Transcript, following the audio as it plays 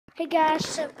Hey guys,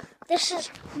 so this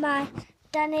is my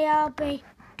Danny RB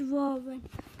drawing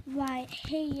right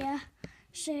here,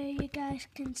 so you guys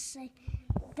can see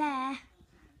there,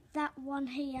 that one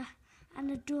here,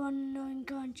 and a drawing on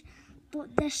orange.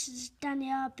 But this is Danny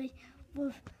RB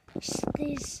with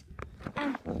these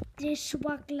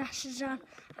swag glasses on,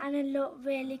 and it looked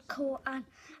really cool. And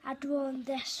I drawn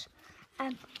this,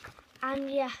 and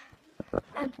yeah,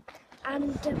 and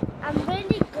I'm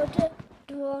really good at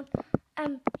drawing.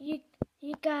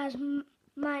 You guys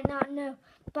might not know,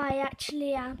 but I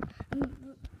actually am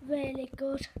really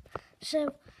good.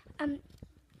 So I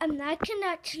can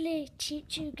actually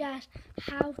teach you guys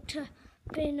how to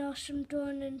be an awesome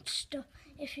drawing and stuff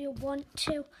if you want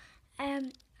to.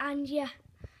 And I'm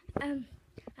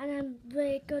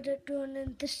really good at drawing,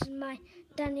 and this is my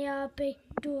Danny RB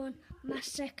drawing, my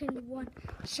second one.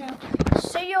 So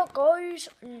see you guys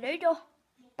later.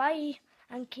 Bye,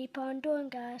 and keep on doing,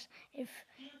 guys.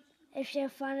 If you're a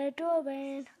fan of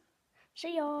drawing,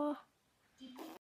 see ya.